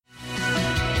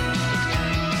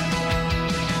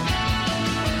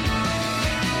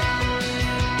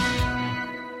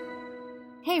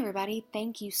everybody.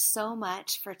 Thank you so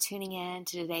much for tuning in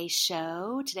to today's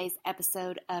show, today's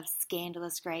episode of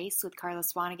Scandalous Grace with Carla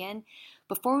Swanigan.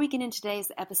 Before we get into today's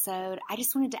episode, I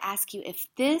just wanted to ask you if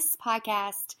this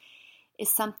podcast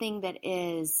is something that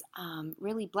is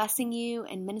really blessing you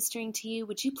and ministering to you,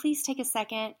 would you please take a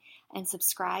second and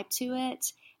subscribe to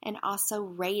it and also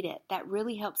rate it? That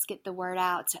really helps get the word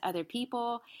out to other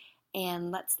people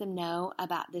and lets them know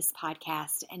about this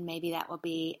podcast, and maybe that will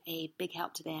be a big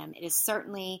help to them. It is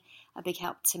certainly a big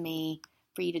help to me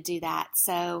for you to do that.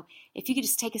 So if you could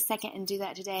just take a second and do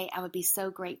that today, I would be so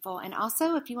grateful. And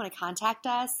also, if you want to contact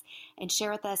us and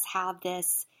share with us how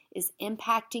this is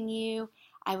impacting you,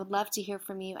 I would love to hear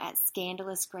from you at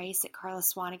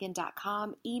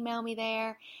scandalousgrace@carlaswanigan.com. Email me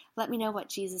there. Let me know what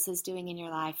Jesus is doing in your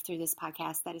life through this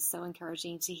podcast. That is so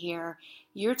encouraging to hear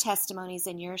your testimonies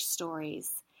and your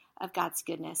stories of God's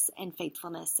goodness and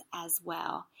faithfulness as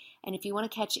well. And if you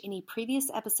want to catch any previous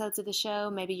episodes of the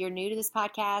show, maybe you're new to this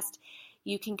podcast,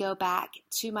 you can go back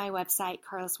to my website,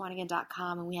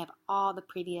 carlaswanigan.com, and we have all the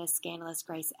previous Scandalous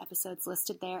Grace episodes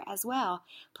listed there as well.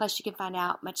 Plus, you can find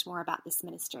out much more about this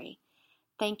ministry.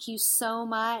 Thank you so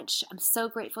much. I'm so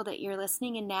grateful that you're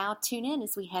listening, and now tune in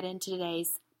as we head into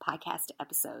today's podcast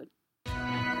episode.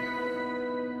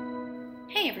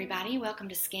 Hey everybody, welcome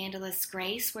to Scandalous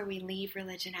Grace, where we leave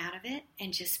religion out of it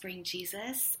and just bring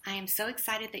Jesus. I am so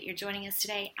excited that you're joining us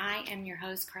today. I am your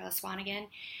host, Carla Swanigan,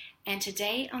 and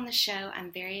today on the show,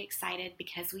 I'm very excited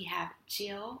because we have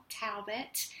Jill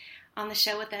Talbot on the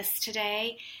show with us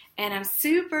today, and I'm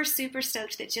super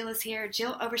stoked that Jill is here.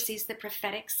 Jill oversees the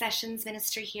Prophetic Sessions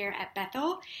ministry here at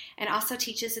Bethel and also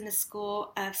teaches in the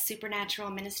School of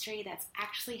Supernatural Ministry. That's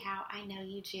actually how I know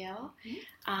you, Jill.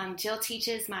 Mm-hmm. Jill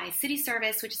teaches my city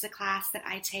service, which is a class that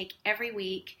I take every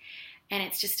week, and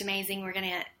it's just amazing. We're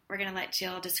gonna let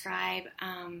Jill describe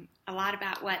a lot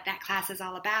about what that class is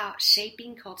all about,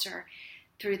 shaping culture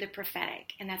through the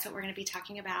prophetic. And that's what we're going to be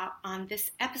talking about on this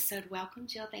episode. Welcome,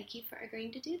 Jill. Thank you for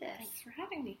agreeing to do this. Thanks for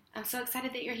having me. I'm so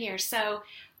excited that you're here. So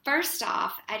first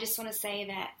off, I just want to say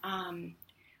that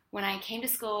when I came to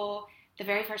school, the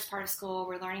very first part of school,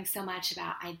 we're learning so much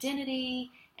about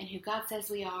identity and who God says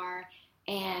we are.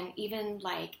 And even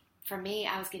like for me,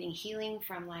 I was getting healing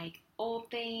from like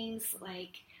old things,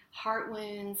 like heart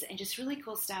wounds, and just really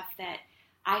cool stuff that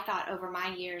I thought over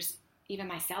my years, even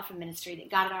myself in ministry, that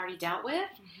God had already dealt with.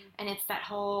 Mm-hmm. And it's that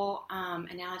whole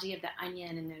analogy of the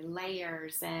onion and the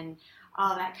layers and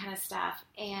all that kind of stuff.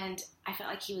 And I felt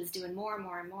like he was doing more and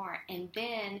more and more. And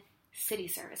then city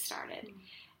service started. Mm-hmm.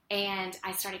 And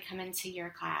I started coming to your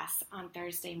class on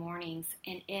Thursday mornings,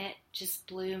 and it just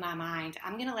blew my mind.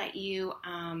 I'm going to let you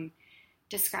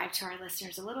describe to our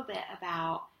listeners a little bit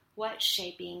about what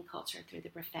shaping culture through the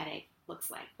prophetic looks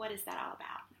like. What is that all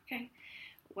about? Okay.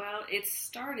 Well,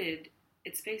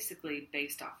 it's basically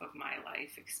based off of my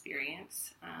life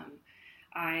experience.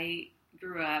 I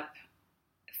grew up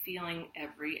feeling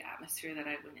every atmosphere that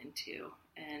I went into,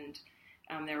 and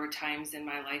there were times in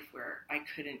my life where I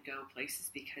couldn't go places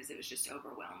because it was just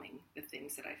overwhelming, the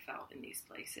things that I felt in these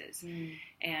places. Mm.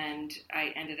 And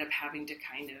I ended up having to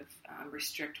kind of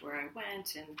restrict where I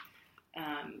went, and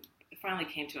it finally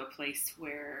came to a place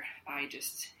where I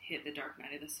just hit the dark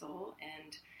night of the soul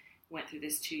and went through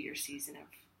this 2-year season of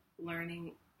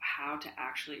learning how to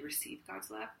actually receive God's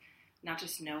love, not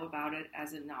just know about it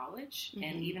as a knowledge, mm-hmm.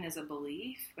 and even as a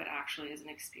belief, but actually as an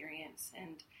experience.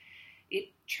 And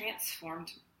it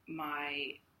transformed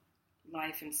my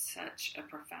life in such a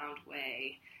profound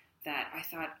way that I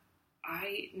thought,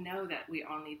 I know that we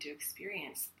all need to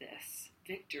experience this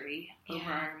victory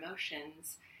over our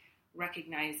emotions,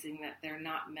 recognizing that they're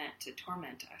not meant to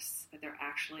torment us, but they're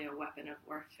actually a weapon of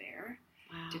warfare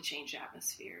to change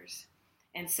atmospheres.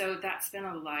 And so that's been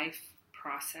a life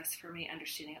process for me,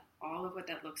 understanding all of what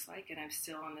that looks like. And I'm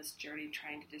still on this journey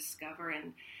trying to discover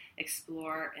and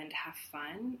explore and have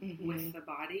fun mm-hmm. with the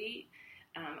body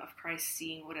of Christ,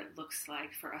 seeing what it looks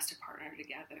like for us to partner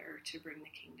together to bring the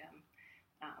kingdom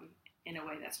in a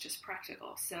way that's just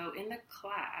practical. So in the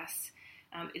class,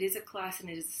 it is a class and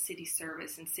it is a city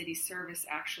service. And city service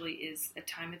actually is a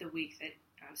time of the week that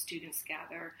students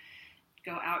gather,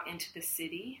 go out into the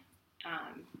city,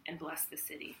 and bless the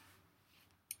city.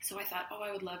 So I thought,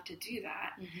 I would love to do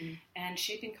that. Mm-hmm. And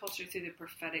shaping culture through the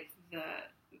prophetic,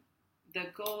 the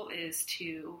goal is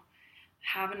to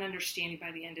have an understanding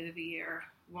by the end of the year,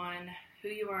 one, who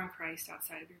you are in Christ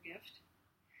outside of your gift,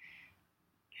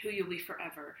 who you'll be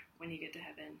forever when you get to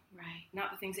heaven. Right.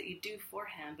 Not the things that you do for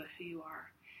him, but who you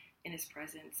are in his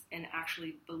presence, and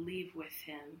actually believe with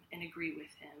him and agree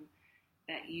with him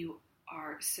that you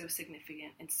are so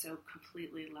significant and so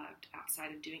completely loved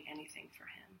outside of doing anything for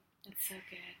him. That's so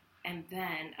good. And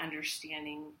then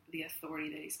understanding the authority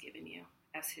that he's given you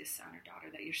as his son or daughter,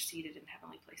 that you're seated in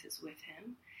heavenly places with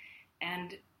him.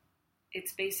 And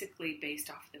it's basically based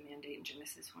off the mandate in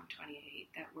Genesis 1:28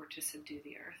 that we're to subdue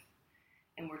the earth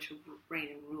and we're to reign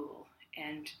and rule.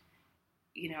 And,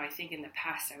 I think in the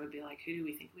past I would be like, who do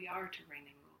we think we are to reign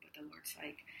and rule? But the Lord's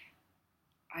like,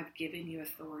 I've given you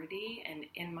authority, and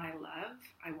in my love,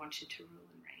 I want you to rule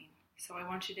and reign. So I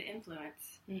want you to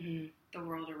influence the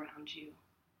world around you.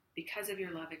 Because of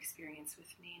your love experience with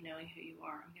me, knowing who you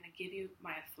are, I'm going to give you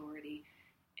my authority,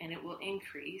 and it will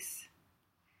increase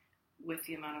with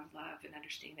the amount of love and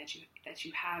understanding that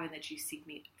you have and that you seek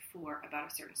me for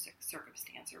about a certain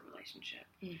circumstance or relationship.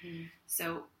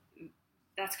 So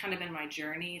that's kind of been my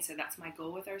journey. So that's my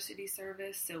goal with our city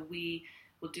service. So we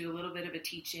will do a little bit of a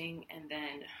teaching, and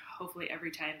then hopefully every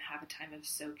time have a time of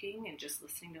soaking and just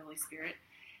listening to the Holy Spirit.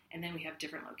 And then we have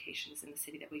different locations in the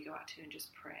city that we go out to and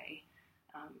just pray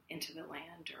into the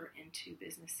land or into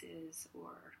businesses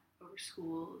or over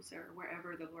schools or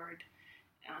wherever the Lord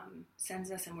sends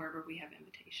us and wherever we have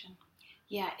invitation.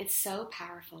 Yeah, it's so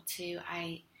powerful too.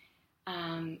 I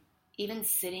even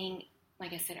sitting,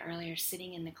 like I said earlier,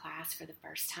 sitting in the class for the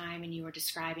first time, and you were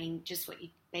describing just what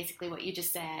you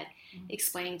just said,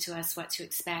 explaining to us what to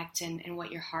expect and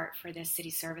what your heart for this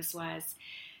city service was.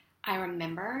 I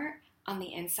remember on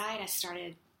the inside, I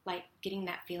started like getting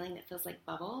that feeling that feels like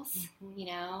bubbles,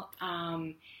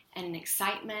 and an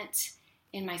excitement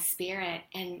in my spirit.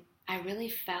 And I really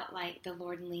felt like the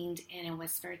Lord leaned in and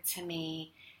whispered to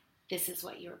me, this is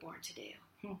what you were born to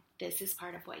do. This is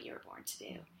part of what you were born to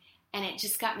do. And it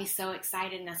just got me so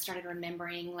excited, and I started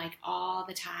remembering like all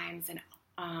the times and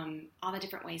all the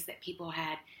different ways that people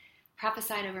had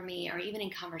prophesied over me, or even in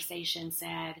conversation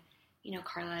said,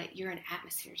 Carla, you're an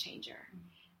atmosphere changer.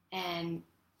 And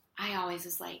I always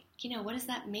was like, what does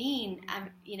that mean?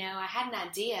 I had an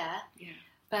idea,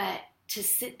 but to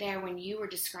sit there when you were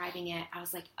describing it, I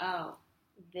was like, oh,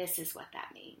 this is what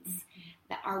that means.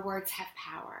 That our words have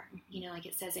power. Like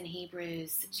it says in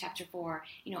Hebrews chapter 4,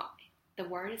 the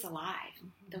word is alive.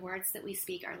 The words that we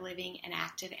speak are living and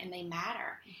active, and they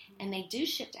matter. And they do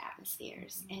shift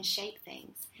atmospheres and shape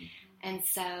things. And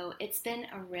so it's been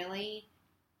a really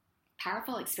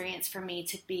powerful experience for me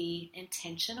to be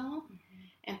intentional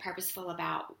and purposeful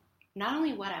about not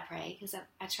only what I pray, because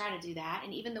I try to do that,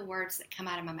 and even the words that come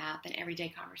out of my mouth in everyday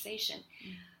conversation,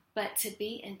 but to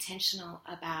be intentional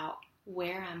about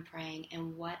where I'm praying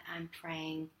and what I'm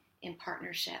praying in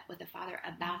partnership with the Father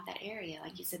about that area.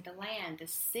 Like you said, the land, the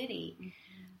city.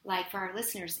 Like for our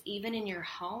listeners, even in your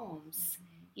homes,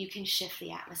 you can shift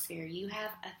the atmosphere. You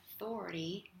have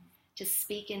authority to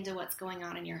speak into what's going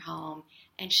on in your home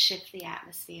and shift the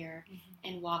atmosphere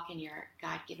and walk in your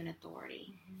God-given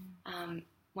authority.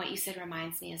 What you said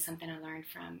reminds me of something I learned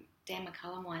from Dan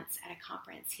McCullum once at a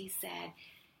conference. He said,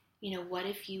 what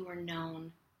if you were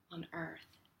known on earth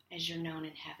as you're known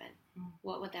in heaven?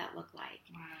 What would that look like?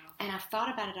 Wow. And I've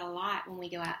thought about it a lot when we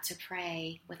go out to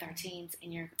pray with our teens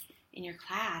in your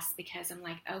class, because I'm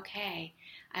like, okay,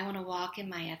 I want to walk in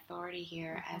my authority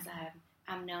here as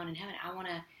I'm known in heaven. I want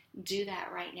to do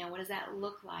that right now. What does that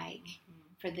look like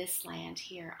for this land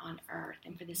here on earth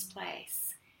and for this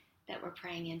place that we're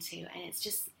praying into? And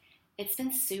it's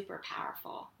been super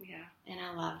powerful. Yeah. And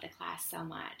I love the class so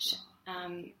much.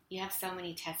 You have so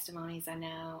many testimonies, I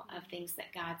know, of things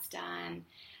that God's done.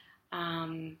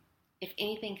 If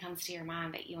anything comes to your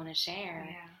mind that you want to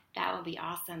share, that would be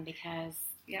awesome, because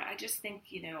I just think,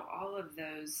 all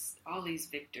these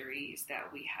victories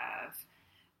that we have,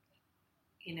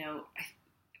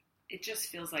 it just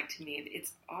feels like to me,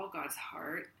 it's all God's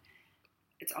heart.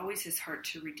 It's always his heart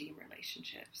to redeem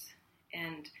relationships.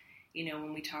 And,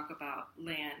 when we talk about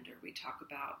land, or we talk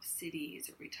about cities,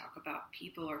 or we talk about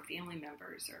people or family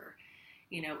members, or,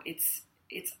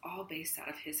 it's all based out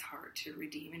of his heart to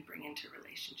redeem and bring into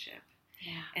relationship.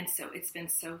 Yeah. And so it's been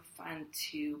so fun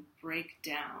to break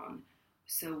down.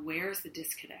 So where's the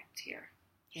disconnect here?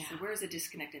 Yeah. So where's the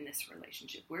disconnect in this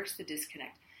relationship? Where's the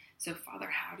disconnect? So Father,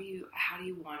 how do you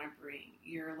want to bring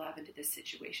your love into this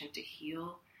situation to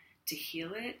heal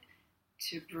it,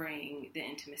 to bring the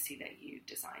intimacy that you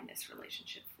designed this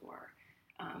relationship for?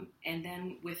 And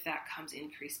then with that comes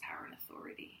increased power and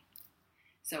authority.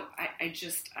 So it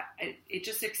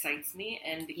just excites me.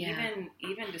 And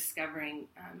even discovering,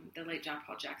 the late John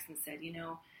Paul Jackson said,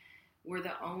 we're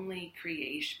the only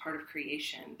part of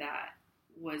creation that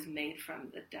was made from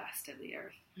the dust of the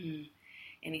earth.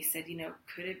 And he said,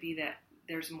 could it be that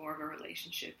there's more of a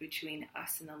relationship between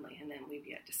us and the land than we've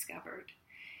yet discovered?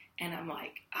 And I'm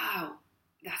like, oh,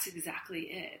 that's exactly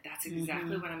it. That's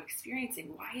exactly what I'm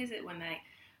experiencing. Why is it when I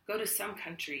go to some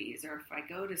countries, or if I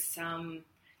go to some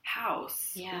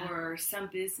house or some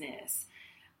business,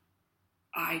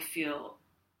 I feel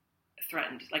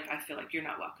threatened. Like, I feel like you're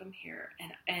not welcome here.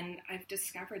 And I've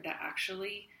discovered that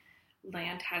actually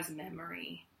land has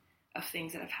memory of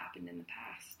things that have happened in the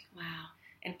past. Wow.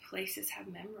 And places have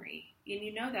memory. And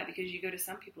you know that because you go to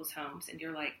some people's homes and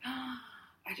you're like, oh,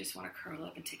 I just want to curl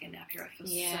up and take a nap here. I feel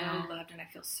so loved and I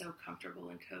feel so comfortable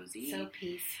and cozy. So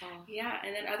peaceful. Yeah.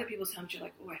 And then other people's homes, you're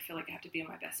like, oh, I feel like I have to be on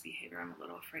my best behavior. I'm a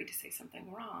little afraid to say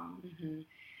something wrong. Mm-hmm.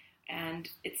 And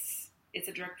it's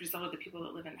a direct result of the people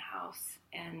that live in the house.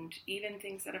 And even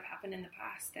things that have happened in the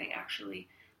past, they actually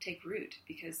take root.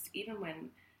 Because even when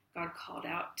God called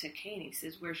out to Cain, he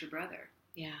says, where's your brother?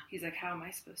 Yeah. He's like, how am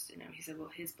I supposed to know? He said, well,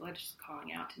 his blood is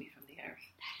calling out to me from the earth.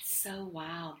 That's so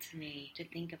wild to me to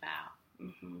think about.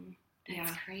 Mm-hmm.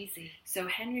 That's crazy. So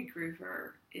Henry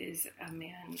Groover is a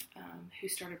man who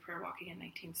started prayer walking in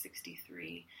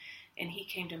 1963. And he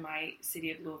came to my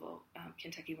city of Louisville,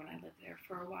 Kentucky, when I lived there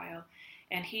for a while.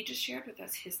 And he just shared with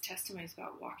us his testimonies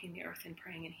about walking the earth and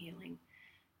praying and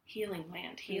healing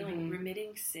land,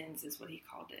 remitting sins is what he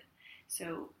called it.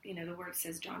 So, the word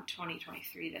says, John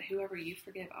 20:23, that whoever you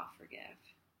forgive, I'll forgive.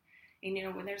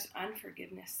 And, when there's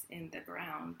unforgiveness in the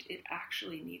ground, it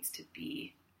actually needs to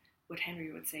be what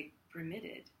Henry would say,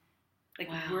 remitted. Like,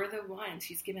 we're the ones.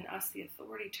 He's given us the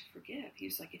authority to forgive. He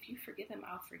was like, if you forgive them,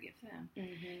 I'll forgive them.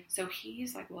 Mm-hmm. So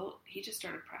he's like, well, he just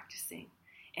started practicing.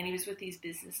 And he was with these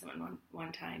businessmen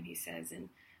one time, he says, and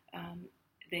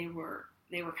they were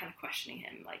kind of questioning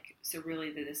him, like, so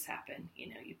really did this happen?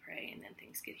 You pray and then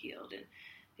things get healed. And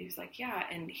he was like, yeah.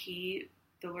 And the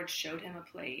Lord showed him a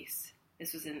place.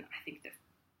 This was in, I think,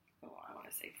 I want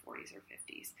to say 40s or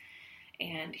 50s.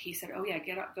 And he said, oh yeah,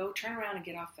 go turn around and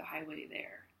get off the highway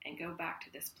there and go back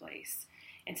to this place.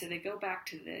 And so they go back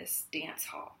to this dance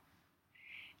hall,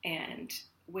 and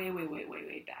way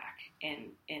back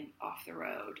and off the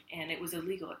road. And it was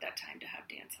illegal at that time to have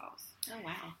dance halls. Oh,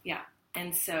 wow. Yeah.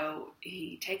 And so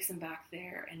he takes them back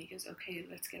there and he goes, okay,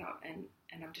 let's get out. And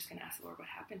I'm just going to ask the Lord, what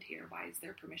happened here? Why is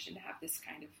there permission to have this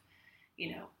kind of,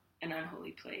 an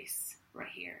unholy place right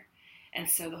here? And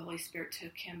so the Holy Spirit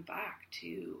took him back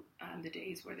to the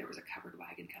days where there was a covered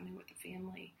wagon coming with the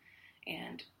family.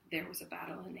 And there was a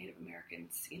battle in Native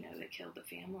Americans, that killed the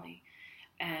family.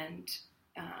 And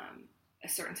a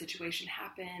certain situation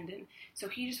happened. And so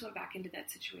he just went back into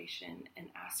that situation and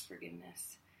asked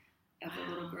forgiveness of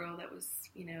a little girl that was,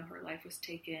 her life was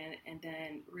taken, and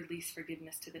then released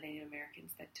forgiveness to the Native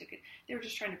Americans that took it. They were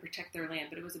just trying to protect their land,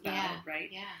 but it was a battle, right?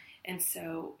 Yeah. And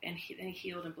so, then he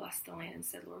healed and blessed the land and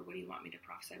said, Lord, what do you want me to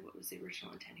prophesy? What was the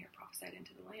original intent here? Prophesied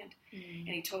into the land.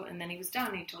 Mm-hmm. And then he was done.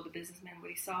 And he told the businessman what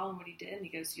he saw and what he did. And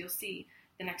he goes, you'll see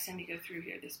the next time you go through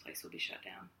here, this place will be shut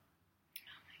down.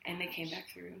 And they came back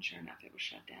through, and sure enough, it was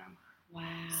shut down. Wow.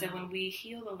 So when we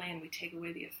heal the land, we take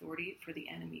away the authority for the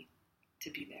enemy to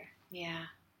be there. Yeah.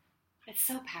 It's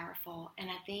so powerful. And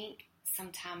I think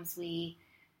sometimes we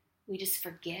just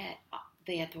forget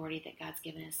the authority that God's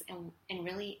given us and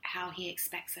really how he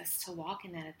expects us to walk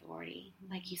in that authority,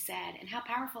 like you said, and how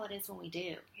powerful it is when we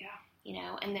do.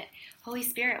 Yeah. And that Holy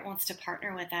Spirit wants to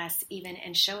partner with us even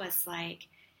and show us, like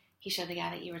he showed the guy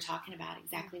that you were talking about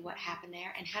exactly what happened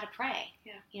there and how to pray.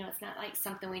 Yeah. It's not like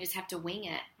something we just have to wing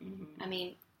it. Mm-hmm. I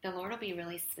mean, the Lord will be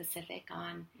really specific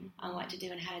on what to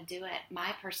do and how to do it.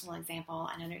 My personal example,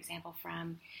 another example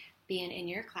from being in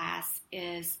your class,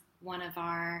 is one of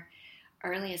our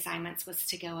early assignments was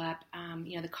to go up,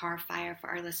 the Carr Fire.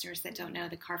 For our listeners that don't know,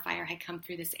 the Carr Fire had come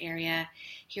through this area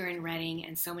here in Redding,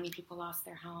 and so many people lost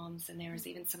their homes, and there was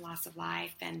even some loss of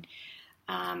life, and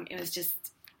it was just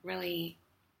really,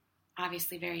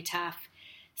 obviously, very tough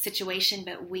situation,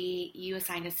 but you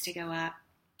assigned us to go up,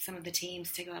 some of the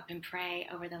teams to go up and pray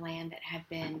over the land that had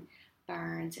been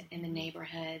burned in the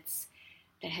neighborhoods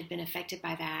that had been affected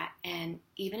by that. And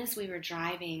even as we were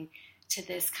driving to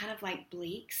this kind of like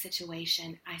bleak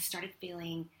situation, I started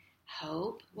feeling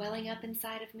hope welling up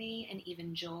inside of me and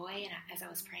even joy. And as I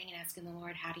was praying and asking the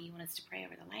Lord, how do you want us to pray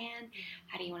over the land?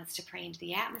 How do you want us to pray into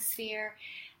the atmosphere?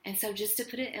 And so just to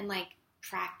put it in like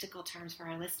practical terms for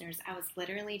our listeners, I was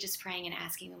literally just praying and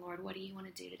asking the Lord, what do you want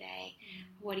to do today?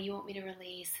 What do you want me to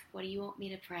release? What do you want me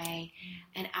to pray?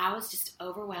 And I was just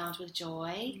overwhelmed with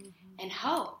joy and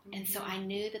hope. And so I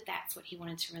knew that that's what he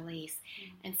wanted to release.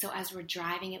 And so as we're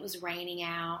driving, it was raining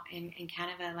out and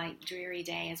kind of a like dreary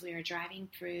day as we were driving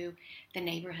through the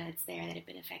neighborhoods there that had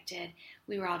been affected.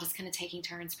 We were all just kind of taking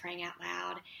turns praying out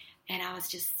loud. And I was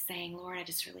just saying, Lord, I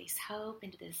just release hope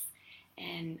into this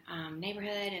and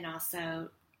neighborhood, and also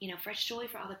fresh joy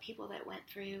for all the people that went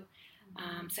through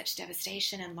such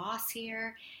devastation and loss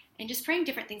here, and just praying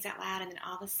different things out loud. And then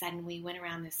all of a sudden we went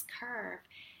around this curve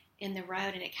in the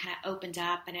road, and it kind of opened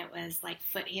up, and it was like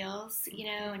foothills,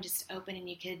 and just open, and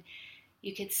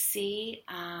you could see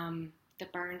the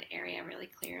burned area really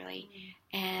clearly.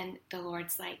 And the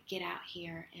Lord's like, get out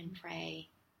here and pray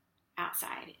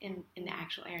outside in the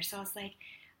actual air. So I was like,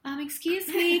 excuse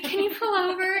me, can you pull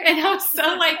over? And I was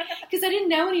so like, because I didn't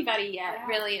know anybody yet,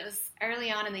 really. It was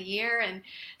early on in the year, and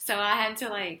so I had to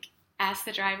like ask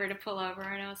the driver to pull over,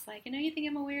 and I was like, I know you think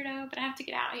I'm a weirdo, but I have to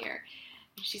get out here.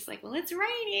 And she's like, well, it's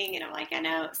raining, and I'm like, I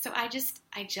know. So I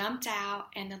jumped out,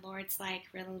 and the Lord's like,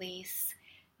 release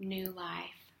new life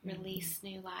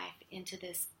into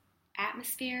this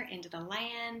atmosphere, into the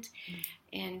land,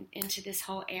 and into this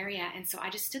whole area. And so I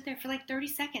just stood there for like 30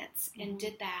 seconds and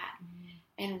did that.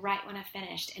 And right when I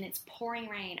finished, and it's pouring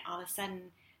rain, all of a sudden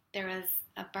there was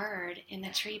a bird in the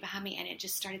tree behind me, and it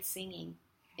just started singing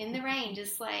in the rain,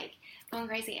 just like going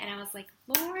crazy. And I was like,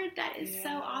 Lord, that is so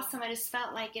awesome. I just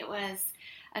felt like it was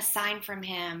a sign from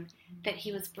him that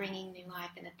he was bringing new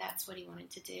life, and that that's what he wanted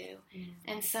to do.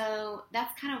 And so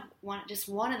that's kind of one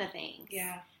of the things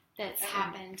that's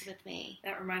happened with me.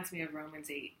 That reminds me of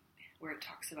Romans 8, where it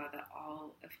talks about that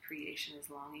all of creation is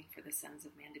longing for the sons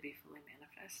of man to be fully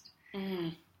manifest.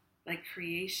 Like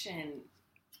creation,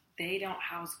 they don't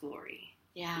house glory.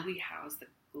 We house the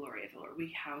glory of the Lord.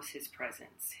 We house his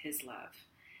presence, his love.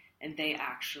 And they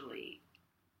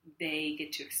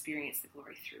get to experience the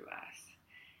glory through us.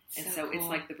 And so cool. It's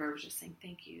like the bird was just saying,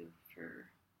 thank you for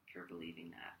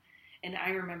believing that. And I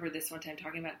remember this one time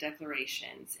talking about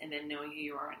declarations and then knowing who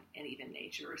you are and even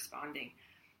nature responding.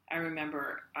 I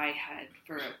remember I had,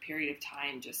 for a period of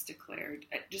time, just declared,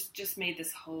 just made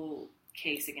this whole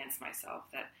case against myself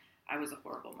that I was a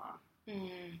horrible mom.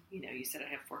 You said I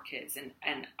have 4 kids,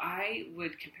 and I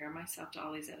would compare myself to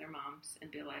all these other moms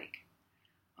and be like,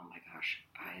 oh my gosh,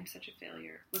 I am such a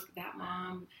failure. Look, that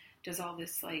mom does all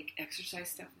this like exercise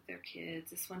stuff with their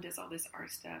kids. This one does all this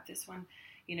art stuff. This one,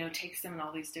 takes them on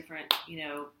all these different,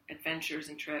 adventures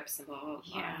and trips and blah, blah,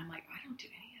 blah. Yeah. I'm like, I don't do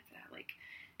any of that. Like,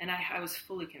 and I was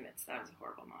fully convinced that I was a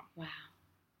horrible mom. Wow.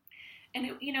 And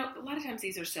a lot of times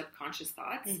these are subconscious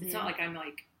thoughts. It's not like I'm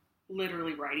like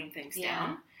literally writing things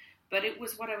down, but it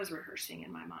was what I was rehearsing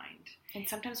in my mind. And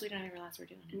sometimes we don't even realize we're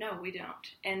doing it. No, we don't.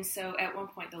 And so at one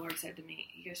point the Lord said to me,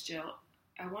 he goes, Jill,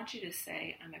 I want you to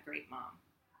say I'm a great mom.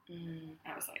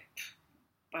 I was like,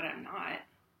 but I'm not.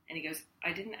 And he goes,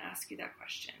 I didn't ask you that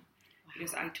question. Wow. He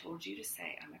goes, I told you to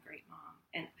say I'm a great mom.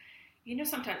 And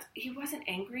sometimes he wasn't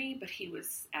angry, but he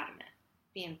was adamant.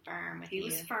 Being firm. He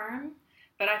was firm,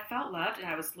 but I felt loved, and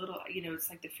I was little, it's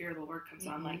like the fear of the Lord comes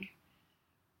on, like,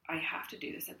 I have to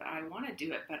do this, but I want to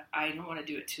do it, but I don't want to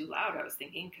do it too loud, I was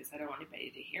thinking, because I don't want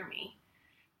anybody to hear me.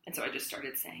 And so I just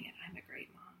started saying it. I'm a great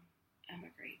mom. I'm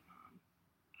a great mom.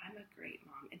 I'm a great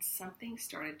mom. And something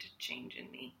started to change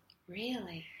in me.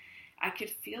 Really? I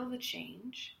could feel the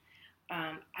change.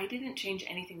 I didn't change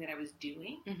anything that I was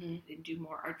doing. I didn't do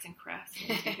more arts and crafts. I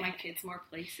didn't take my kids more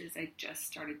places. I just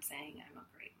started saying, I'm a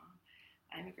great mom.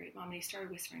 I'm a great mom. And he started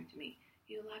whispering to me,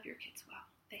 you love your kids well.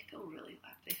 They feel really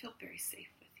loved. They feel very safe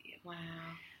with you. Wow.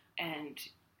 And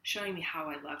showing me how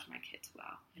I loved my kids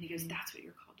well. And he goes, that's what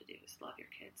you're called to do, is love your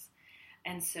kids.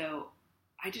 And so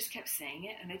I just kept saying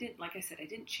it. And I didn't, like I said, I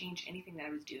didn't change anything that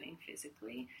I was doing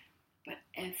physically, but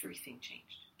everything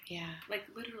changed. Yeah. Like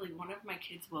literally one of my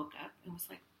kids woke up and was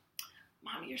like,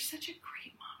 Mom, you're such a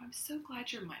great mom. I'm so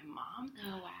glad you're my mom.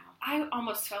 Oh, wow. I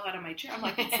almost fell out of my chair. I'm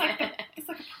like, it's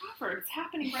like a proverb. It's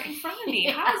happening right in front of me.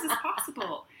 How is this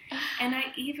possible? And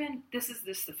this is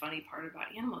the funny part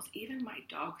about animals, even my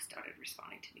dog started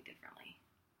responding to me differently.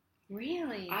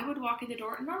 Really? I would walk in the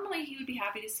door, and normally he would be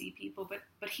happy to see people,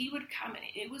 but he would come, and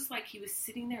it was like he was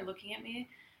sitting there looking at me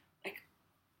like,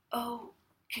 oh,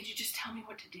 could you just tell me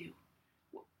what to do?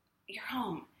 You're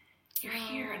home. You're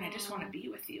here, and I just want to be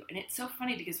with you. And it's so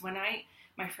funny because when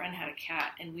my friend had a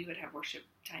cat, and we would have worship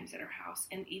times at our house,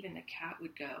 and even the cat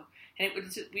would go, and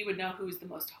we would know who was the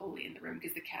most holy in the room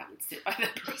because the cat would sit by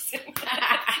the person.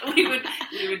 we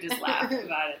would just laugh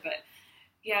about it. But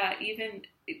yeah, even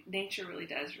nature really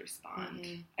does respond.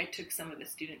 I took some of the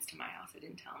students to my house. I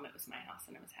didn't tell them it was my house,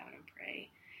 and I was having them pray.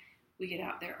 We get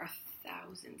out, there are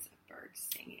thousands of birds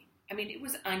singing. I mean, it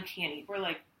was uncanny. We're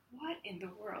like, what in the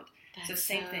world? That's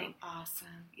same thing. Awesome.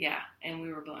 Yeah, and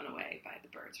we were blown away by the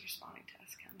birds responding to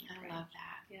us coming. I love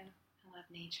that. Yeah. I love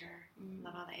nature. I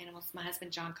love all the animals. My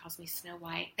husband John calls me Snow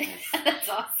White. That's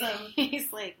awesome.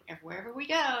 He's like, wherever we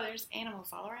go, there's animals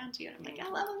all around you. And I'm like, I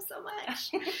love them so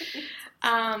much.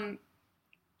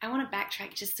 I want to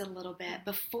backtrack just a little bit.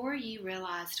 Before you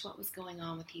realized what was going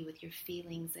on with you, with your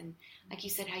feelings, and like you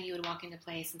said, how you would walk into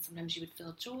place and sometimes you would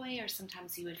feel joy or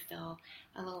sometimes you would feel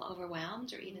a little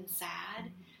overwhelmed or even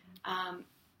sad.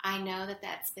 I know that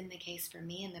that's been the case for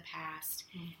me in the past.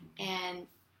 And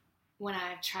when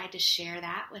I've tried to share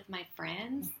that with my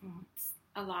friends,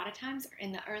 a lot of times,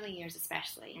 in the early years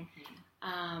especially,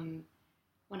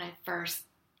 when I first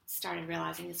started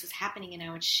realizing this was happening and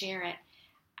I would share it,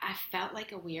 I felt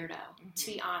like a weirdo, to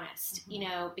be honest,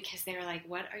 because they were like,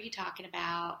 what are you talking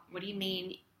about? What do you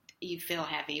mean you feel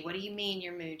heavy? What do you mean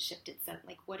your mood shifted? So,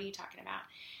 like, what are you talking about?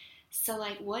 So,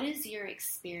 like, what is your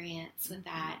experience with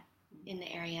that in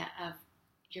the area of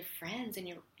your friends and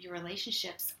your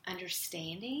relationships,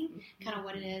 understanding kind of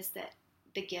what it is that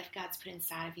the gift God's put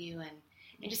inside of you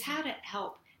and just how to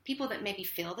help people that maybe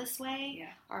feel this way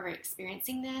or are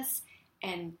experiencing this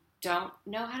and don't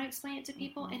know how to explain it to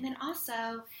people. And then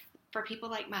also for people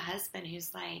like my husband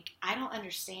who's like, I don't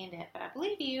understand it, but I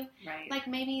believe you. Right. Like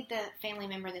maybe the family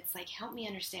member that's like, help me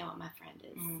understand what my friend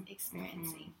is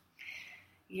experiencing.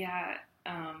 Yeah.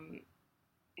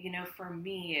 For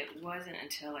me, it wasn't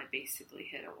until I basically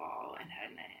hit a wall and had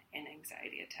an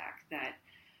anxiety attack that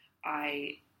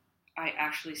I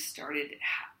actually started,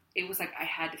 it was like I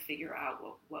had to figure out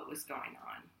what was going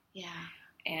on. Yeah.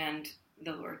 And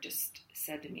the Lord just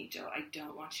said to me, Jill, I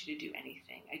don't want you to do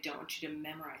anything. I don't want you to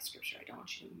memorize scripture. I don't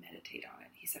want you to meditate on it.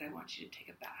 He said, I want you to take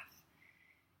a bath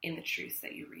in the truths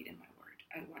that you read in my word.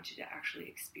 I want you to actually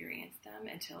experience them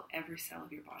until every cell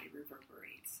of your body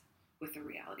reverberates with the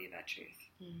reality of that truth.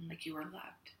 Like you are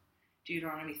loved.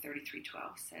 Deuteronomy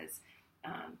 33:12 says,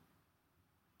 I'm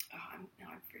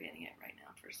forgetting it right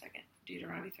now for a second.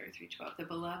 Deuteronomy 33:12, the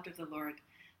beloved of the Lord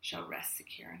shall rest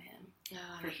secure in him,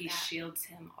 for he shields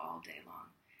him all day long,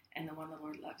 and the one the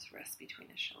Lord loves rests between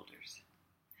his shoulders.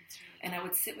 That's really and I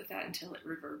would sit with that until it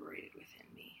reverberated within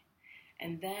me.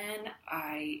 And then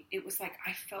it was like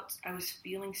I was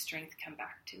feeling strength come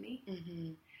back to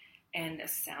me, and a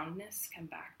soundness come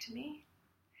back to me.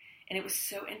 And it was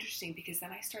so interesting because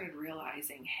then I started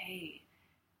realizing, hey,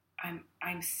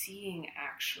 I'm seeing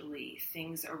actually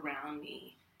things around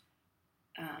me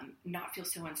not feel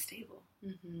so unstable.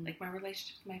 Like my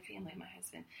relationship with my family, my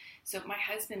husband. So my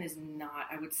husband is not,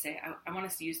 I would say, I want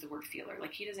us to use the word feeler.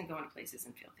 Like he doesn't go into places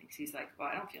and feel things. He's like, well,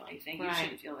 I don't feel anything. You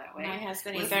shouldn't feel that way. My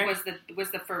husband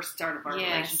was the first start of our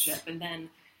relationship. And then,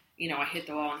 I hit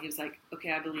the wall and he was like,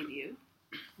 okay, I believe you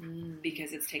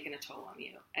because it's taken a toll on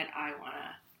you. And I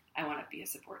want to be a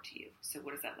support to you. So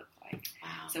what does that look like?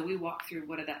 Wow. So we walked through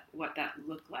what that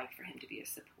looked like for him to be a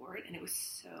support. And it was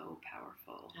so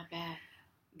powerful. I bet.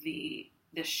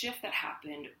 The shift that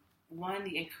happened, one,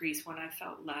 the increase, when I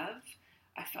felt love,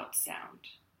 I felt sound.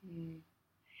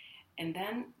 And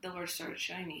then the Lord started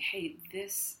showing me, hey,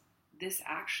 this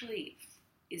actually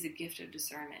is a gift of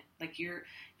discernment. Like you're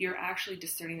actually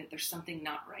discerning that there's something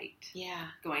not right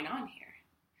going on here.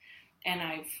 And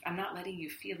I'm not letting you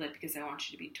feel it because I want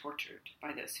you to be tortured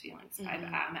by those feelings.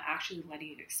 I'm actually letting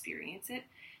you experience it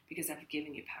because I've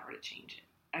given you power to change it.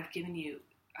 I've given you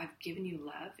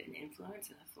love and influence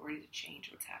and authority to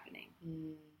change what's happening.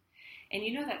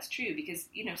 And that's true because,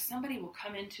 somebody will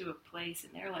come into a place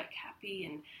and they're like happy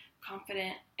and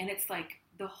confident and it's like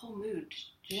the whole mood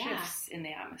shifts in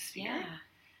the atmosphere. Yeah.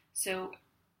 So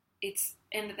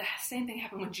and the same thing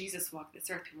happened when Jesus walked this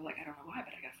earth. People were like, I don't know why,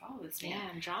 but I got to follow this man. Yeah,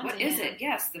 I'm drawn What to is him. it?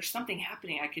 Yes, there's something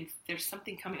happening. There's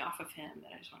something coming off of him that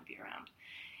I just want to be around.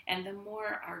 And the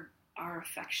more our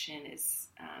affection is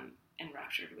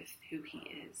enraptured with who he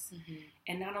is,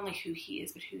 and not only who he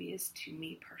is, but who he is to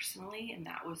me personally. And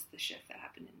that was the shift that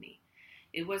happened in me.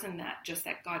 It wasn't that just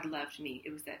that God loved me.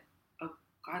 It was that, oh,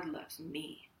 God loves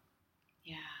me.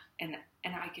 Yeah. And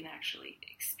I can actually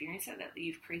experience that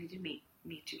you've created me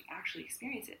to actually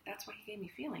experience it. That's why he gave me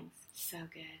feelings. So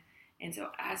good. And so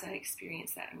as I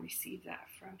experienced that and received that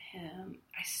from him,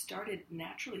 I started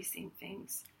naturally seeing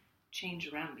things change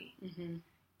around me.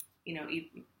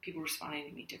 People responding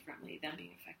to me differently, them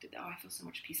being affected. Oh, I feel so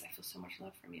much peace. I feel so much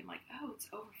love from you. I'm like, oh, it's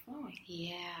overflowing.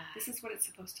 Yeah. This is what it's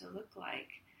supposed to look like.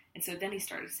 And so then he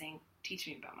started saying, teach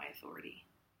me about my authority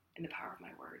and the power of my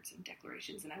words and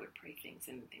declarations. And I would pray things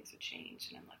and things would change.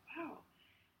 And I'm like, wow.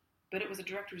 But it was a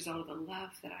direct result of the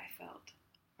love that I felt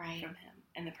from him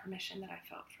and the permission that I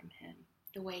felt from him.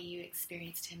 The way you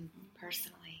experienced him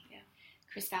personally. Yeah.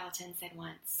 Chris Valentin said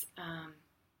once,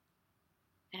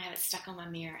 and I have it stuck on my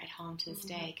mirror at home to this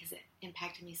day because it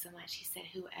impacted me so much. He said,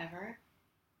 whoever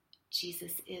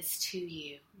Jesus is to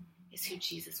you is who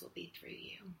Jesus will be through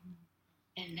you.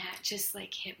 And that just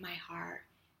hit my heart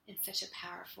in such a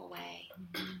powerful way.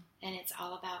 And it's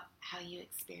all about how you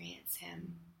experience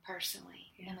him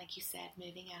personally. Yeah. And like you said,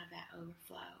 moving out of that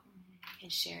overflow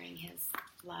and sharing his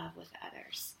love with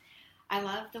others. I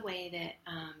love the way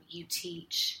that you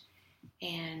teach,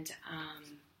 and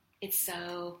it's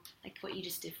so, like what you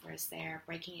just did for us there,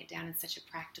 breaking it down in such a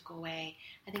practical way,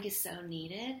 I think is so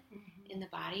needed in the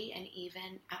body and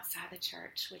even outside the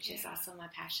church, which is also my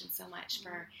passion so much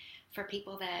for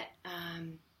people that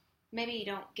maybe you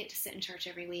don't get to sit in church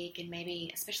every week, and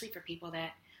maybe especially for people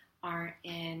that aren't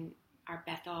in our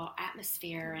Bethel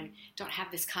atmosphere and don't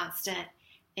have this constant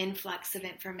influx of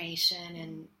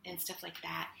information and stuff like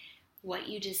that. What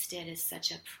you just did is such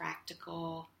a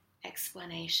practical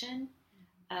explanation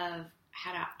of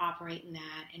how to operate in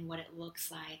that and what it looks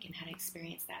like and how to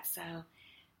experience that. So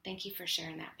thank you for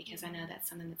sharing that, because I know that's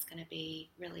something that's going to be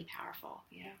really powerful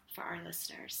for our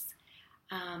listeners.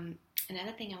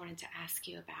 Another thing I wanted to ask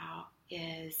you about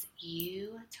is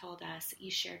you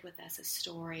shared with us a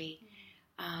story.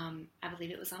 I believe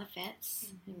it was on offense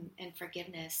and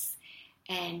forgiveness.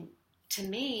 And to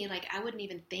me, like, I wouldn't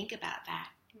even think about that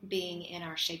being in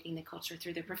our Shaping the Culture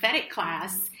Through the Prophetic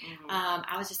class.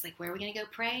 I was just like, where are we going to go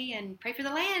pray and pray for the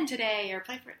land today, or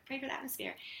pray for the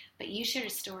atmosphere? But you shared a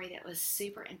story that was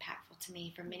super impactful to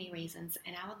me for many reasons,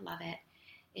 and I would love it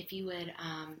if you would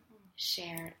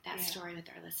share that story with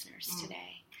our listeners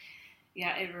today.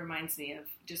 Yeah, it reminds me of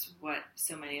just what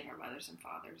so many of our mothers and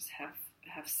fathers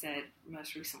have said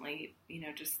most recently,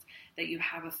 just that you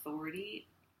have authority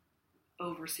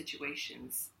over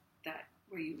situations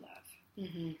where you love.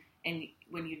 And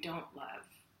when you don't love,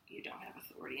 you don't have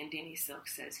authority. And Danny Silk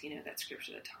says, that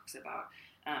scripture that talks about,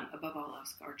 above all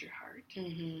else, guard your heart.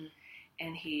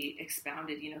 And he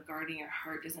expounded, guarding your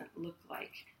heart doesn't look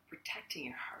like protecting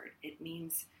your heart. It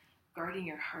means guarding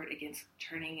your heart against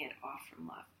turning it off from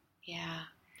love. Yeah,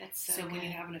 that's so good. When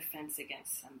you have an offense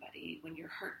against somebody, when you're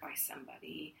hurt by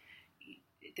somebody,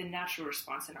 the natural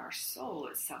response in our soul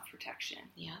is self-protection.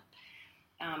 Yep.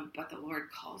 But the Lord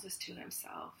calls us to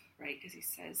himself, right? Because he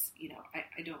says,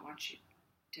 I don't want you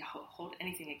to hold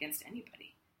anything against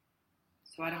anybody.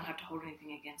 So I don't have to hold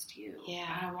anything against you. Yeah.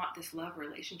 I want this love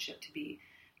relationship to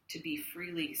be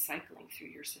freely cycling through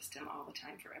your system all the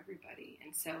time for everybody.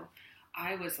 And so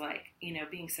I was like,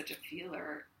 being such a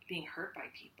feeler, being hurt by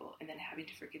people and then having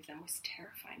to forgive them was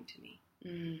terrifying to me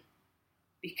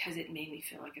because it made me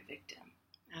feel like a victim.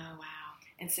 Oh, wow.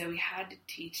 And so he had to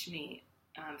teach me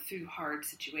through hard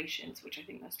situations, which I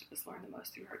think most of us learn the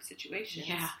most through hard situations,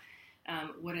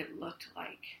 what it looked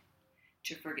like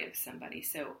to forgive somebody.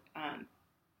 So,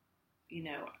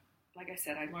 like I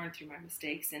said, I learned through my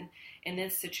mistakes. And in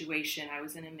this situation, I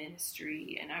was in a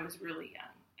ministry and I was really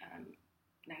young,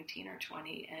 19 or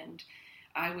 20, and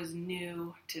I was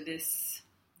new to this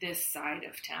side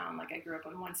of town. Like, I grew up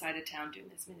on one side of town doing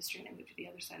this ministry, and I moved to the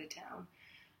other side of town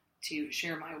to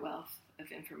share my wealth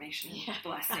of information and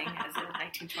blessing as a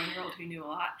 19, 20-year-old who knew a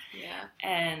lot. Yeah.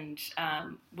 And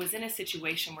was in a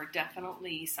situation where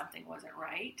definitely something wasn't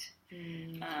right.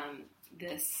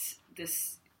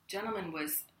 This gentleman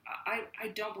was, I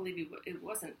don't believe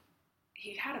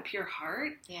he had a pure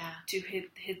heart to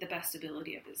hid the best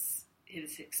ability of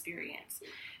his experience.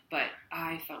 But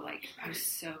I felt like I was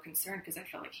so concerned because I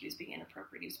felt like he was being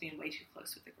inappropriate. He was being way too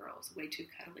close with the girls, way too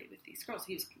cuddly with these girls.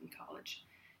 He was in college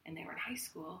and they were in high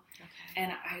school. Okay.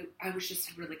 And I was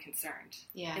just really concerned.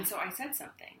 Yeah. And so I said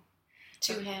something.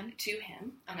 To him? To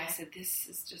him. And I said, this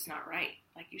is just not right.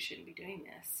 Like, you shouldn't be doing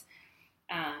this.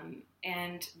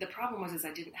 And the problem was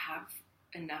I didn't have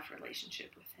enough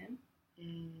relationship with him.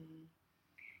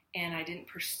 And I didn't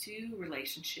pursue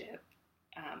relationship.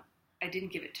 I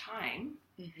didn't give it time.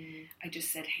 I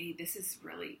just said, hey, this is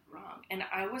really wrong. And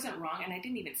I wasn't wrong, and I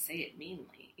didn't even say it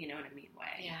meanly, in a mean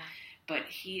way. Yeah. But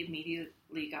he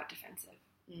immediately got defensive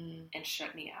and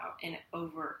shut me out. And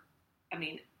over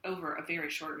a very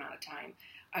short amount of time,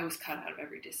 I was cut out of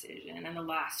every decision. And the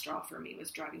last straw for me was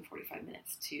driving 45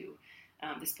 minutes to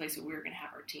this place where we were going to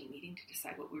have our team meeting to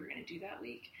decide what we were going to do that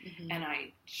week. And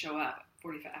I show up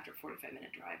after a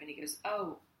 45-minute drive, and he goes,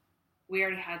 oh, we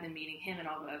already had the meeting. Him and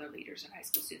all the other leaders and high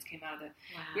school students came out of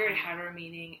we already had our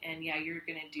meeting, and you're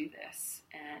going to do this.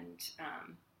 And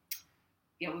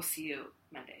we'll see you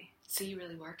Monday. So you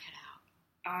really were cut out.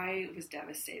 I was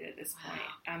devastated at this point.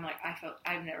 I'm like,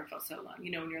 I've never felt so alone.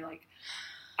 When you're like,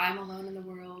 I'm alone in the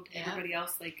world. Yeah. Everybody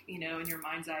else, in your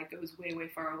mind's eye goes way, way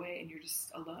far away, and you're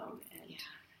just alone. And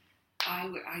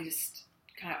I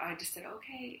just said,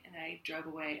 okay. And I drove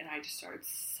away, and I just started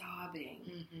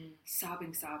sobbing,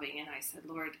 sobbing. And I said,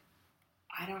 Lord,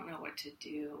 I don't know what to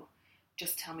do.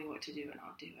 Just tell me what to do, and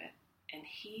I'll do it. And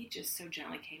he just so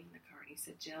gently came in the car, and he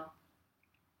said, Jill,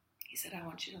 I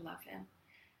want you to love him,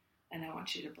 and I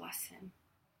want you to bless him,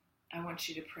 I want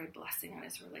you to pray blessing on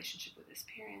his relationship with his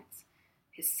parents,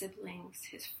 his siblings,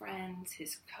 his friends,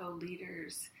 his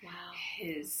co-leaders, Wow.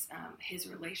 his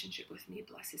relationship with me.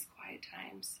 Bless his quiet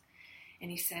times. And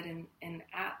he said, and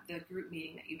at the group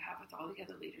meeting that you have with all the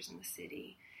other leaders in the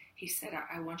city, he said,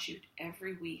 I want you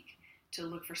every week to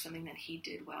look for something that he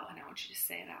did well, and I want you to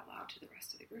say it out loud to the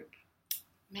rest of the group.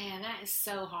 Man, that is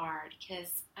so hard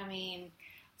because, I mean,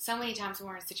 so many times when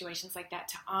we're in situations like that,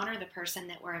 to honor the person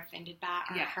that we're offended by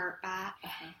or hurt by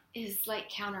is like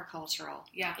countercultural.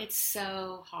 Yeah. It's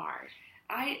so hard.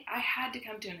 I had to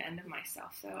come to an end of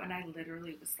myself, though, and I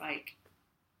literally was like,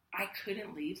 I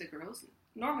couldn't leave the girls.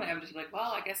 Normally I would just be like,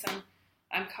 well, I guess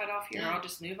I'm cut off here. Yeah. I'll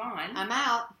just move on. I'm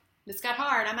out. This got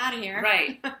hard. I'm out of here.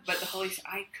 Right. But the Holy Spirit,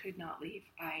 I could not leave.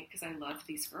 Because I loved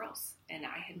these girls, and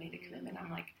I had made a commitment. I'm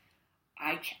like,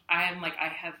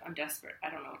 I'm desperate. I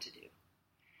don't know what to do.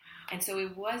 And so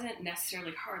it wasn't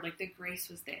necessarily hard. Like, the grace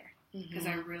was there because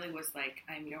I really was like,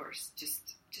 I'm yours.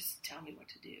 Just tell me what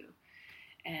to do.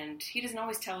 And he doesn't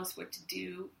always tell us what to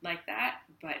do like that,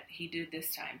 but he did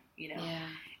this time, you know. Yeah.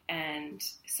 And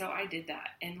so I did that.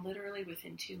 And literally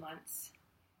within 2 months,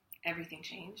 everything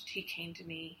changed. He came to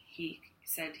me. He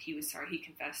said he was sorry. He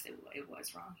confessed it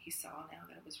was wrong. He saw now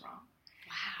that it was wrong.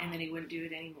 Wow. And then he wouldn't do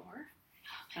it anymore.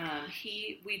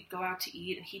 We'd go out to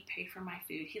eat, and he'd pay for my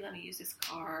food. He let me use his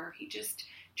car. He just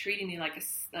treated me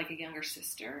like a younger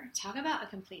sister. Talk about a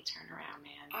complete turnaround,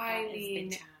 man. I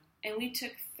mean, and we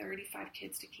took 35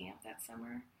 kids to camp that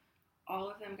summer. All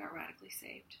of them got radically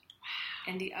saved.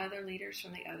 Wow. And the other leaders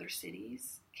from the other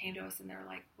cities came to us, and they're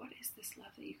like, what is this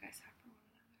love that you guys have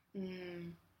for one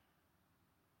another?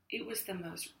 It was the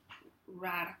most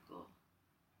radical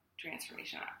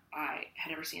transformation I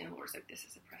had ever seen in the Lord. Like, this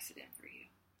is a precedent for you.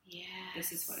 Yes.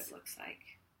 This is what it looks like.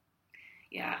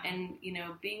 Yeah, and, you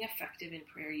know, being effective in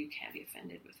prayer, you can't be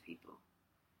offended with people.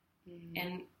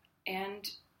 And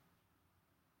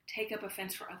take up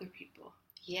offense for other people.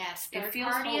 Yes,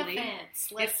 third-party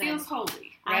offense. Listen, it feels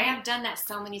holy, right? I have done that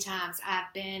so many times.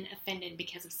 I've been offended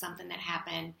because of something that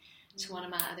happened to one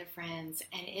of my other friends,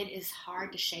 and it is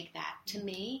hard to shake that. To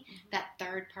me, that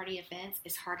third-party offense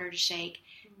is harder to shake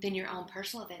than your own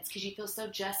personal offense because you feel so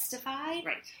justified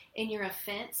in your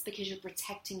offense because you're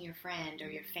protecting your friend or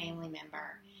your family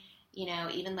member. You know,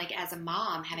 even like as a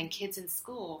mom having kids in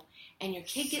school and your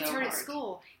kid gets hurt at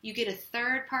school, you get a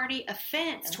third-party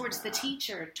offense towards the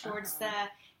teacher, towards the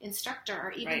instructor,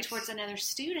 or even towards another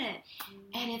student.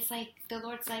 And it's like, the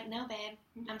Lord's like, no, babe,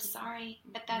 I'm sorry,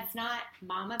 but that's not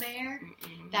mama bear.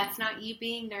 That's not you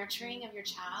being nurturing of your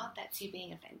child. That's you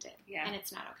being offended. Yeah. And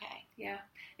it's not okay. Yeah.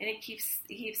 And it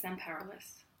keeps them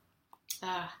powerless.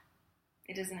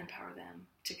 It doesn't empower them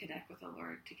to connect with the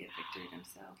Lord, to get victory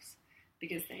themselves.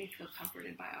 Because they feel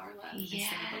comforted by our love instead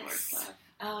of the Lord's love.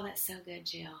 Oh, that's so good,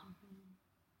 Jill.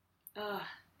 Oh,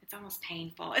 it's almost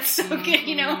painful. It's so good,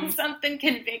 you know, when something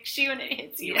convicts you and it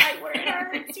hits you right where it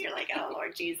hurts. You're like, oh,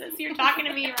 Lord Jesus, you're talking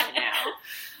to me right now.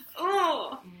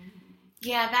 Oh.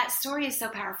 Yeah, that story is so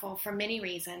powerful for many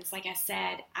reasons. Like I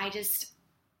said,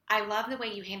 I love the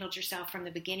way you handled yourself from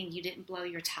the beginning. You didn't blow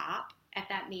your top at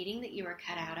that meeting that you were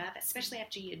cut out of, especially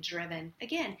after you had driven.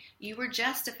 Again, you were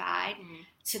justified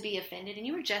to be offended, and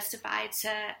you were justified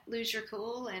to lose your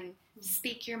cool and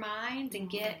speak your mind and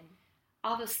get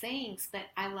all those things. But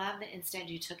I love that instead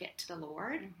you took it to the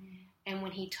Lord, and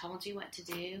when he told you what to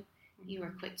do, you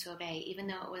were quick to obey, even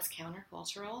though it was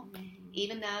countercultural,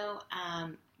 even though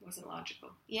it wasn't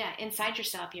logical. Yeah, inside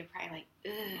yourself, you're probably like,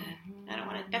 ugh, I don't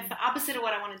want to, that's the opposite of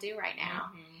what I want to do right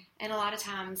now. And a lot of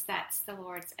times that's the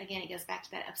Lord's, again, it goes back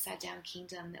to that upside down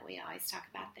kingdom that we always talk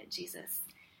about that Jesus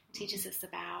teaches us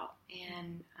about.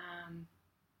 And,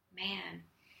 man,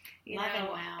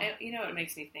 loving well. You know what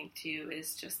makes me think, too,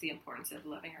 is just the importance of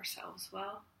loving ourselves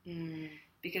well.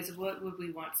 Because what would we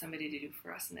want somebody to do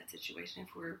for us in that situation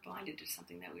if we were blinded to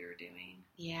something that we were doing?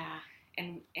 Yeah.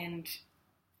 And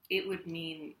it would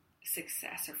mean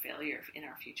success or failure in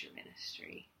our future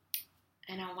ministry.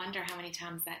 And I wonder how many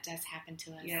times that does happen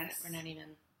to us that we're not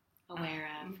even aware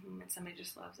of. And somebody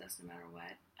just loves us no matter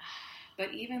what.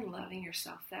 But even loving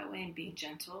yourself that way and being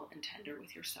gentle and tender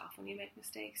with yourself when you make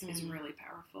mistakes is really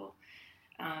powerful.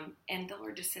 And the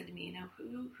Lord just said to me, you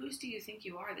know, whose do you think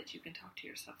you are that you can talk to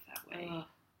yourself that way?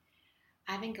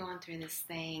 I've been going through this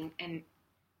thing, and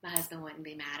my husband wouldn't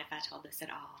be mad if I told this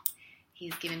at all.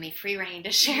 He's given me free reign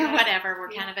to share whatever. We're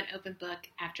kind of an open book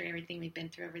after everything we've been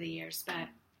through over the years. But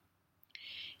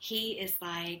he is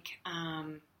like,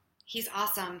 he's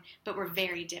awesome, but we're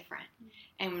very different.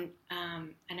 And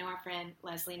I know our friend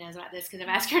Leslie knows about this because I've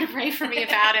asked her to pray for me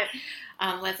about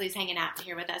it. Leslie's hanging out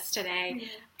here with us today.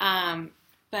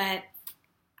 But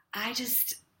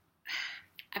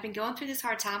I've been going through this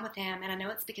hard time with him, and I know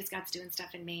it's because God's doing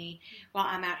stuff in me while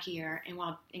I'm out here and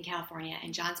while in California,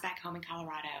 and John's back home in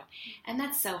Colorado. And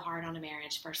that's so hard on a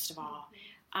marriage, first of all.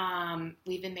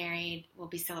 We've been married. We'll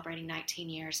be celebrating 19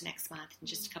 years next month in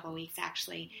just a couple of weeks,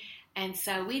 actually. And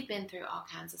so we've been through all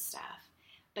kinds of stuff.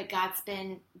 But God's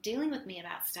been dealing with me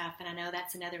about stuff, and I know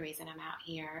that's another reason I'm out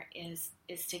here is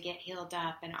to get healed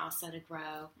up and also to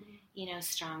grow,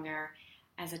 stronger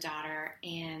as a daughter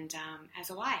and as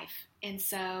a wife. And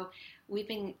so we've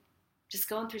been just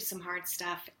going through some hard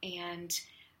stuff, and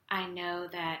I know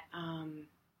that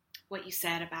what you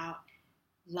said about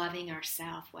loving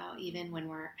ourselves, well, even when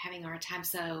we're having a hard time.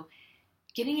 So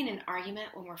getting in an argument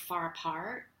when we're far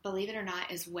apart, believe it or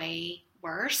not, is way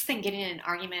worse than getting in an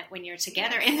argument when you're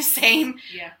together in the same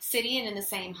city and in the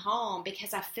same home,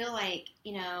 because I feel like,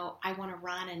 I want to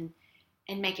run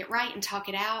and make it right and talk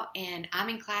it out, and I'm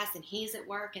in class and he's at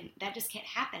work, and that just can't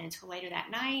happen until later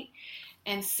that night.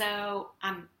 And so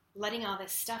I'm letting all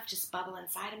this stuff just bubble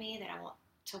inside of me that I want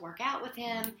to work out with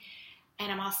him.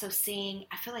 And I'm also seeing,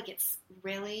 I feel like it's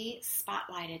really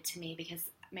spotlighted to me because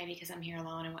I'm here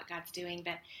alone and what God's doing,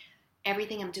 but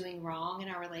everything I'm doing wrong in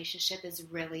our relationship is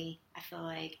really, I feel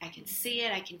like I can see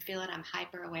it, I can feel it, I'm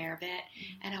hyper aware of it,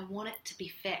 and I want it to be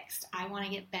fixed. I want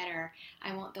to get better.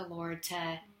 I want the Lord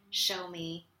to show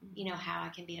me, how I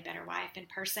can be a better wife and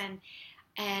person.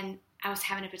 And I was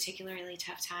having a particularly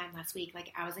tough time last week.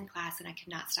 Like, I was in class and I could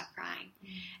not stop crying.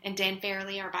 And Dan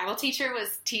Fairley, our Bible teacher,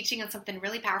 was teaching on something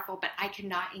really powerful, but I could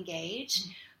not engage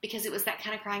because it was that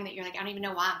kind of crying that you're like, I don't even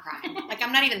know why I'm crying. Like,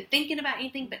 I'm not even thinking about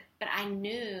anything, but I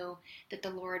knew that the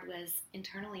Lord was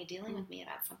internally dealing with me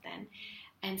about something.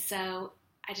 And so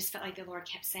I just felt like the Lord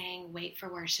kept saying, wait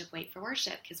for worship,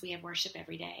 because we have worship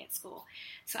every day at school.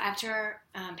 So after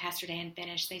Pastor Dan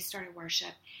finished, they started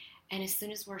worship. And as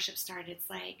soon as worship started, it's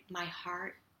like my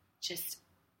heart just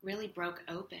really broke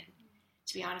open,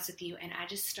 to be honest with you. And I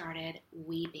just started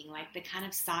weeping, like the kind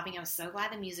of sobbing. I was so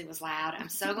glad the music was loud. I'm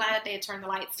so glad that they had turned the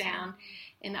lights down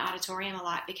in the auditorium a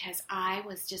lot, because I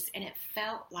was just, and it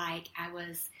felt like I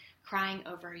was crying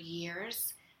over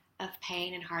years of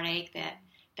pain and heartache that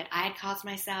I had caused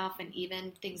myself, and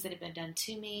even things that had been done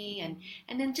to me,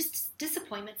 and then just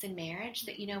disappointments in marriage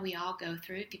that, we all go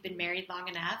through if you've been married long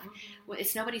enough. Well,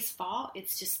 it's nobody's fault.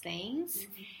 It's just things.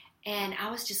 And I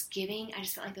was just I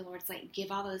just felt like the Lord's like, give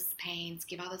all those pains,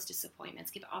 give all those disappointments,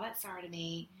 give all that sorrow to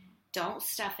me. Don't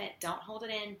stuff it. Don't hold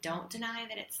it in. Don't deny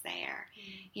that it's there.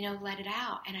 Let it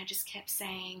out. And I just kept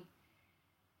saying,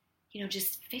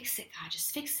 just fix it, God,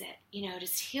 just fix it.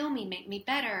 Just heal me, make me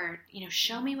better,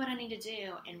 show me what I need to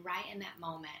do. And right in that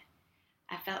moment,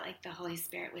 I felt like the Holy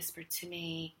Spirit whispered to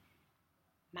me,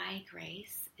 my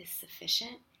grace is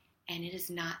sufficient, and it is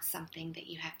not something that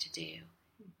you have to do.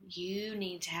 You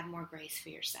need to have more grace for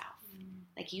yourself.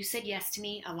 Like, you said yes to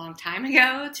me a long time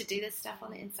ago to do this stuff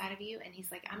on the inside of you, and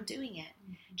he's like, I'm doing it.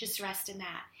 Just rest in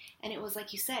that. And it was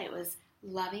like you said, it was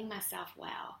loving myself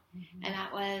well. And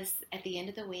that was at the end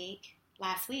of the week,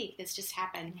 last week, this just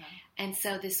happened. And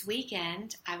so this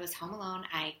weekend, I was home alone.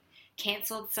 I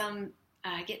canceled some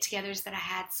get-togethers that I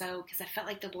had, because I felt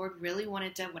like the Lord really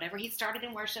wanted to, whatever he started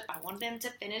in worship, I wanted him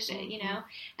to finish it,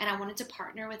 and I wanted to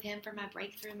partner with him for my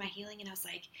breakthrough and my healing. And I was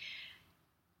like,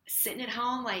 sitting at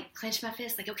home, like, clenched my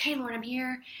fist, like, okay, Lord, I'm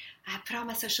here. I put all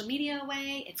my social media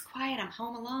away. It's quiet. I'm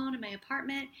home alone in my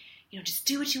apartment. Just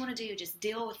do what you want to do. Just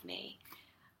deal with me.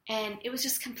 And it was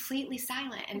just completely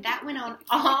silent. And that went on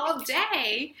all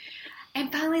day. And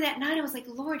finally that night I was like,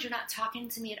 Lord, you're not talking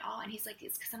to me at all. And he's like,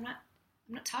 it's because I'm not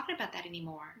talking about that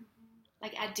anymore.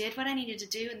 Like, I did what I needed to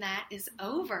do, and that is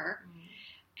over.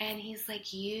 And he's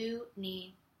like, you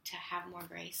need to have more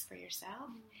grace for yourself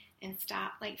and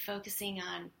stop, like, focusing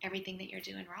on everything that you're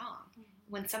doing wrong.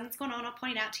 When something's going on, I'll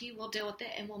point it out to you. We'll deal with it,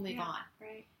 and we'll move on.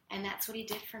 Right. And that's what he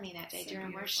did for me that day during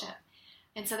beautiful. Worship.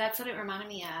 And so that's what it reminded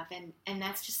me of. And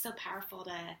that's just so powerful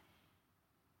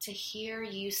to hear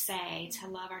you say, to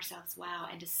love ourselves well,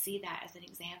 and to see that as an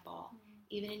example,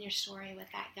 even in your story with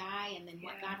that guy, and then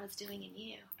what God was doing in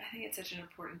you. I think it's such an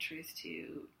important truth,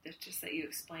 too, that's just that you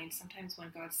explained. Sometimes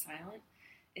when God's silent,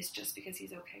 it's just because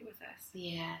he's okay with us.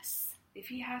 Yes. If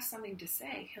he has something to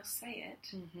say, he'll say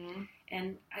it.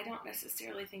 And I don't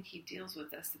necessarily think he deals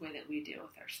with us the way that we deal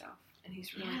with ourselves. And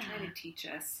he's really trying to teach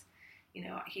us.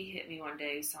 He hit me one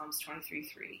day, Psalms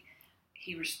 23:3.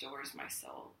 He restores my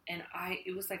soul. And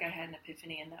it was like I had an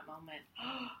epiphany in that moment.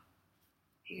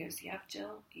 He goes, yep,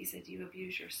 Jill. He said, you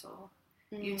abuse your soul.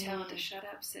 You tell it to shut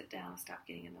up, sit down, stop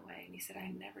getting in the way. And he said, I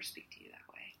never speak to you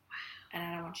that way. Wow. And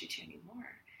I don't want you to anymore.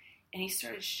 And he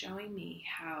started showing me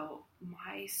how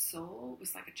my soul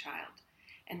was like a child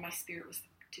and my spirit was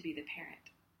to be the parent.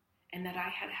 and that I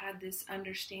had this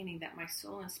understanding that my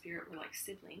soul and spirit were like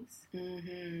siblings.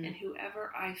 Mm-hmm. And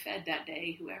whoever I fed that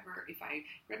day, if I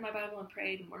read my Bible and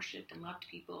prayed and worshiped and loved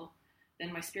people,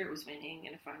 then my spirit was winning.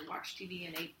 And if I watched TV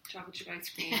and ate chocolate chip ice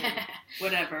cream and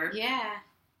whatever,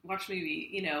 watched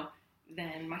movie,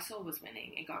 then my soul was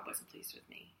winning and God wasn't pleased with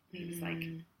me. He was like,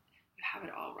 you have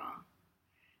it all wrong.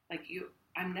 Like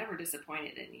I'm never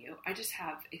disappointed in you. I just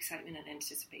have excitement and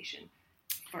anticipation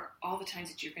for all the times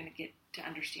that you're going to get to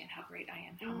understand how great I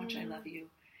am, how much I love you.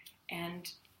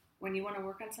 And when you want to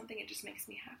work on something, it just makes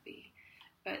me happy.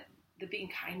 But the being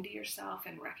kind to yourself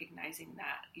and recognizing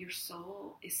that your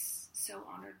soul is so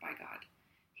honored by God.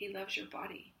 He loves your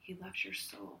body. He loves your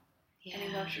soul. Yeah. And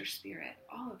he loves your spirit.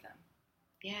 All of them.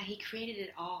 Yeah, he created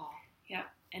it all. Yep.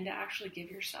 And to actually give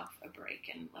yourself a break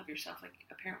and love yourself like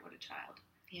a parent would a child.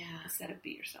 Yeah. Instead of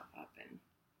beat yourself up, and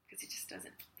because he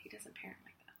doesn't parent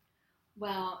like that.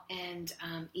 Well, and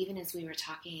even as we were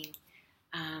talking,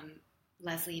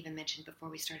 Leslie even mentioned before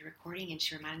we started recording, and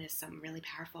she reminded us something really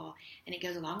powerful, and it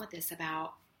goes along with this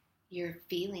about your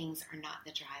feelings are not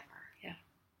the driver. Yeah.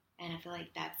 And I feel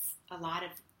like that's a lot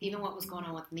of even what was going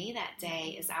on with me that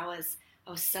day is I was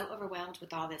so overwhelmed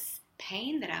with all this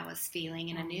pain that I was feeling,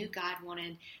 and I knew God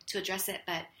wanted to address it,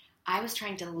 but I was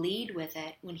trying to lead with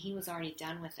it when he was already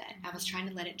done with it. I was trying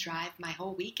to let it drive my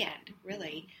whole weekend,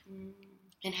 really,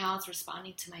 and how I was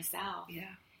responding to myself.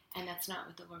 Yeah. And that's not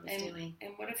what the Lord was doing.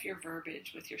 And what if your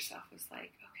verbiage with yourself was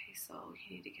like, okay, soul,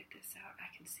 you need to get this out. I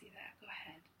can see that. Go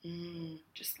ahead.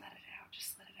 Just let it out.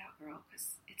 Just let it out, girl,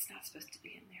 because it's not supposed to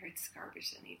be in there. It's garbage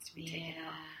that needs to be taken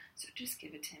out. So just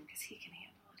give it to him because he can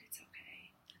handle it. It's okay.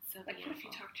 That's so like, beautiful. What if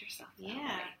you talk to yourself that way?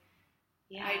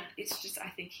 Yeah. I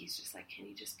think he's just like, can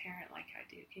you just parent like I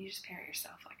do? Can you just parent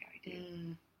yourself like I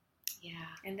do?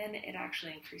 Yeah. And then it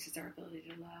actually increases our ability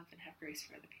to love and have grace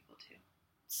for other people too.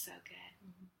 So good.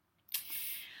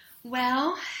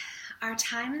 Well, our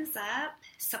time is up.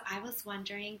 So I was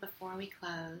wondering before we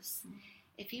close,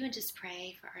 if you would just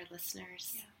pray for our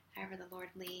listeners, however the Lord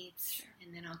leads,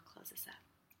 and then I'll close us up.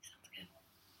 Sounds good.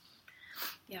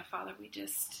 Yeah, Father, we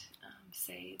just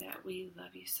say that we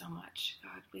love you so much.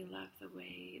 God, we love the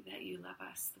way that you love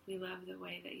us. We love the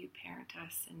way that you parent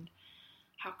us and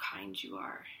how kind you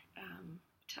are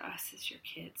to us as your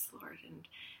kids, Lord, and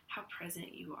how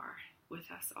present you are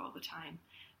with us all the time,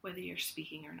 whether you're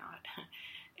speaking or not.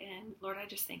 And Lord, I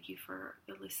just thank you for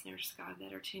the listeners, God,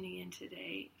 that are tuning in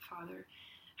today, Father,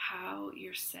 how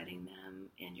you're setting them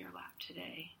in your lap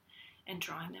today and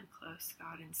drawing them close,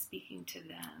 God, and speaking to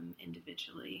them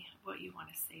individually what you want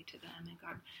to say to them. And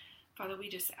God, Father, we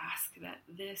just ask that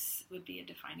this would be a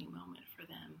defining moment for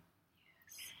them.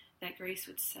 That grace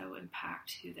would so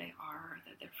impact who they are,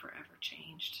 that they're forever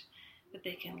changed, that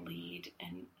they can lead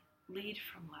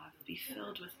from love, be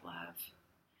filled with love,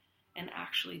 and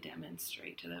actually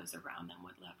demonstrate to those around them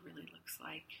what love really looks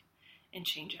like, and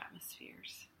change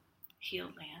atmospheres, heal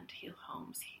land, heal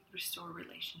homes, restore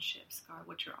relationships, God,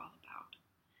 what you're all about.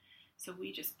 So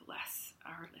we just bless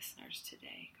our listeners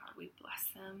today, God. We bless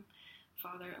them,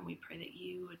 Father, and we pray that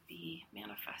you would be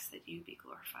manifest, that you be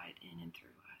glorified in and through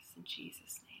us. In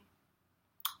Jesus' name,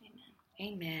 amen.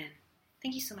 Amen.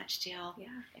 Thank you so much, Jill.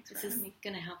 Yeah, thanks for This having is me.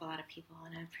 going to help a lot of people,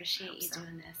 and I appreciate you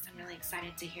doing this. I'm really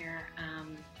excited to hear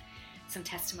some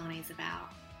testimonies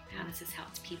about how this has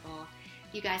helped people.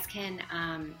 You guys can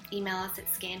email us at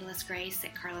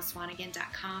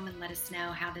scandalousgrace@carlaswanigan.com and let us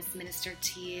know how this ministered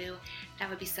to you. That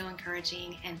would be so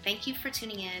encouraging. And thank you for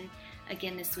tuning in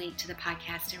again this week to the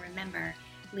podcast. And remember,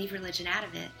 leave religion out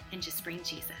of it and just bring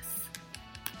Jesus.